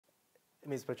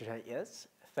Ms. Patricia Yates,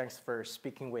 thanks for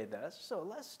speaking with us. So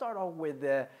let's start off with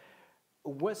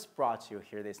what's brought you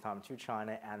here this time to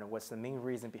China, and what's the main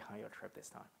reason behind your trip this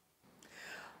time?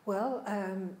 Well,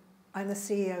 I'm the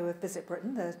CEO of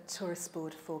VisitBritain, the tourist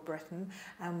board for Britain,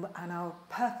 and our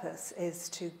purpose is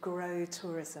to grow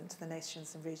tourism to the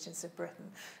nations and regions of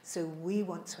Britain. So we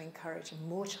want to encourage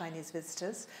more Chinese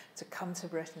visitors to come to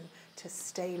Britain, to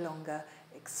stay longer,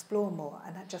 explore more,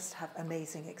 and just have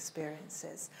amazing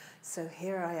experiences. So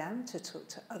here I am to talk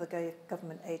to other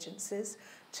government agencies,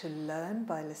 to learn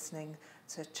by listening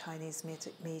to Chinese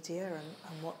media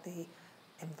and what the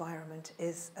environment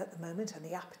is at the moment and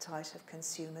the appetite of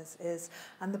consumers is,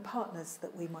 and the partners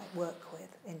that we might work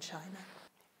with in China.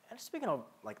 And speaking of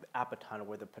like the appetite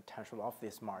or the potential of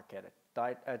this market,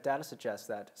 data suggests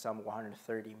that some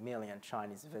 130 million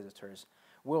Chinese visitors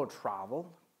will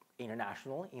travel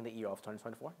international in the year of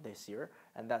 2024, this year,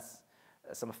 and that's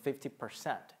some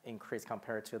 50% increase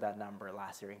compared to that number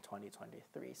last year in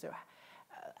 2023. So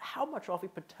how much of a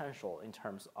potential in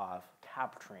terms of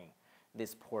capturing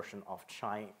this portion of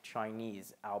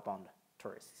Chinese outbound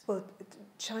tourists? Well,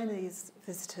 Chinese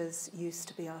visitors used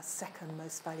to be our second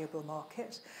most valuable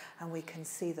market, and we can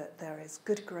see that there is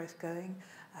good growth going,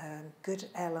 good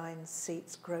airline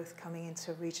seats growth coming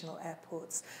into regional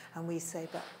airports, and we say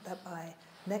that by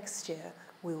next year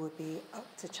we will be up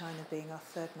to China being our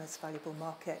third most valuable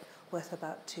market, worth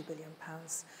about £2 billion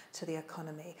to the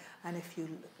economy. And if you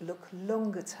look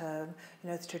longer term,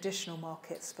 the traditional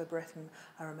markets for Britain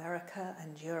are America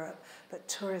and Europe, but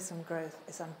tourism growth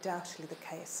is undoubtedly the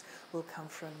case, will come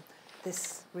from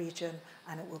this region,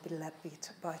 and it will be led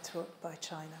by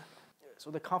China. So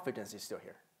the confidence is still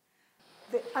here?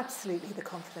 Absolutely, the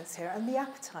confidence here, and the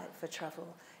appetite for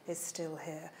travel is still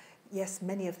here. Yes,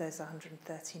 many of those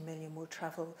 130 million will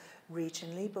travel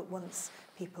regionally, but once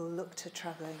people look to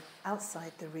travelling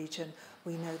outside the region,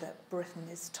 we know that Britain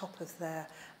is top of their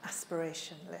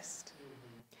aspiration list.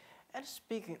 Mm-hmm. And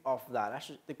speaking of that,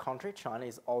 actually, the country, China,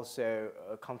 is also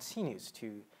continues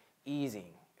to easing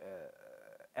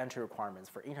entry requirements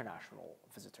for international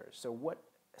visitors. So what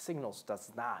signals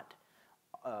does that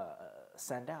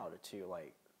send out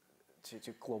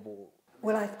to global?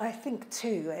 Well, I think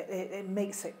too, it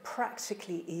makes it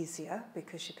practically easier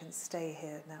because you can stay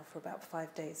here now for about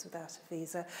 5 days without a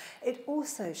visa. It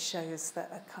also shows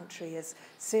that a country is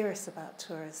serious about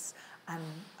tourists and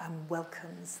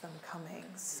welcomes them coming.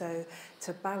 So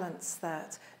to balance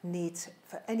that need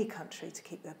for any country to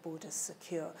keep their borders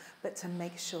secure, but to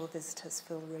make sure visitors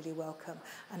feel really welcome.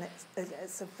 And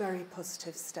it's a very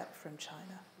positive step from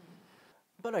China.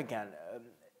 But again,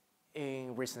 in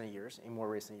more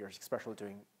recent years, especially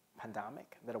during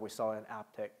pandemic, that we saw an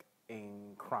uptick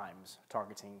in crimes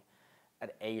targeting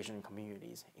at Asian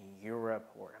communities in Europe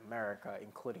or America,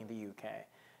 including the UK.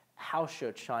 How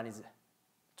should Chinese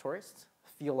tourists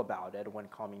feel about it when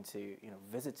coming to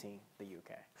visiting the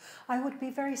UK? I would be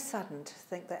very saddened to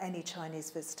think that any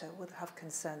Chinese visitor would have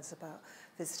concerns about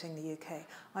visiting the UK.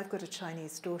 I've got a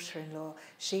Chinese daughter-in-law.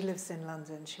 She lives in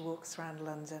London. She walks around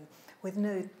London with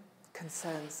no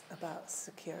concerns about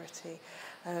security.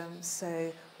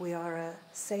 So we are a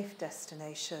safe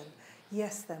destination.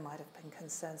 Yes, there might have been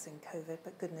concerns in COVID,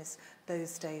 but goodness,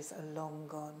 those days are long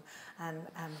gone. And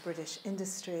British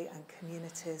industry and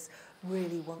communities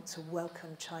really want to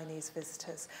welcome Chinese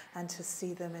visitors and to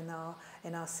see them in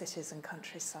our cities and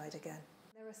countryside again.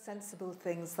 There are sensible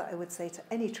things that I would say to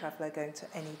any traveller going to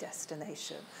any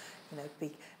destination.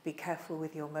 Be careful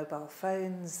with your mobile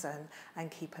phones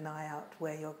and keep an eye out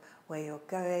where you're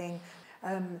going.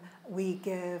 We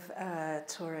give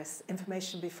tourists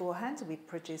information beforehand. We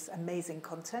produce amazing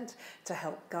content to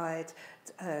help guide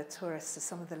tourists to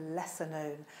some of the lesser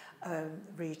known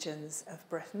regions of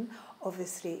Britain.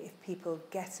 Obviously, if people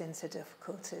get into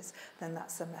difficulties, then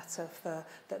that's a matter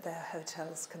that their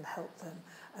hotels can help them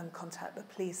and contact the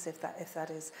police if that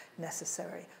is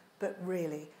necessary. But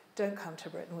really, don't come to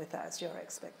Britain with that as your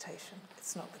expectation.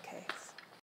 It's not the case.